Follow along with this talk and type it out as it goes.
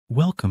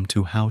Welcome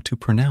to How to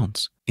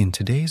Pronounce. In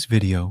today's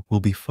video,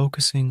 we'll be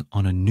focusing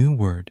on a new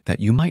word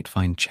that you might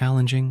find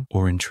challenging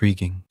or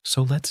intriguing.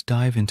 So let's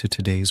dive into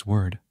today's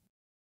word.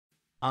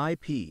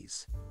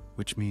 IPs,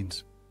 Which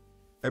means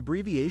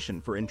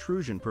abbreviation for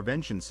Intrusion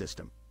Prevention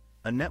System,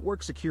 a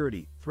network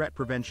security threat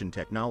prevention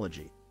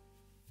technology.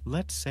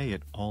 let's say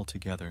it all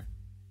together.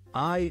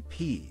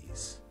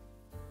 IPs,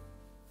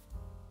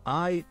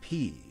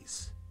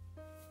 IPs,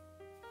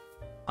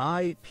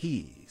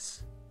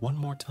 IPs, One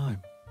more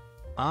time.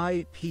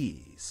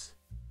 IPs,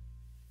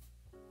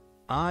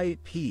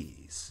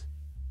 IPs,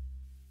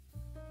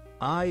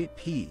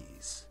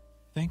 IPs.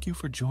 Thank you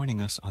for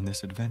joining us on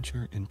this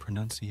adventure in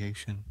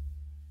pronunciation.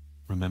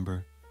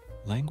 Remember,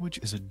 language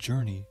is a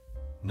journey,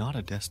 not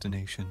a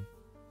destination.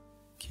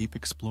 Keep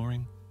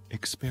exploring,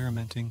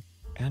 experimenting,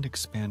 and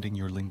expanding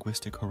your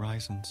linguistic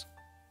horizons.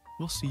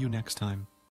 We'll see you next time.